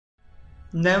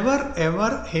Never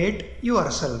ever hate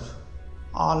yourself.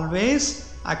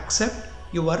 Always accept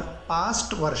your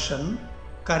past version,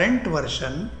 current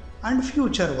version, and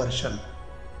future version.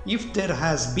 If there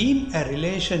has been a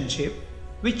relationship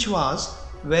which was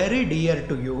very dear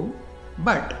to you,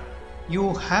 but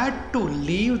you had to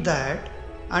leave that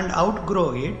and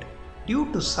outgrow it due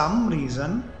to some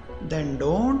reason, then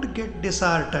don't get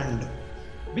disheartened,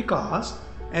 because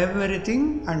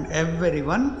everything and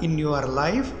everyone in your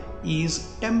life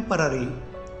is temporary.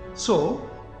 So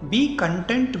be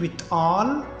content with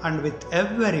all and with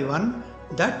everyone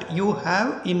that you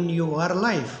have in your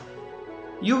life.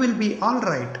 You will be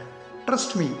alright.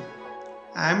 Trust me.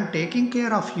 I am taking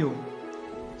care of you.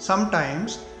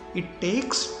 Sometimes it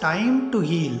takes time to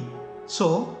heal.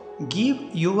 So give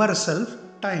yourself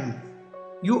time.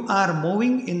 You are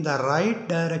moving in the right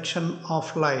direction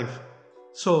of life.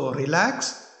 So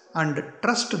relax and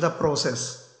trust the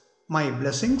process. My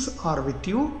blessings are with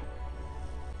you.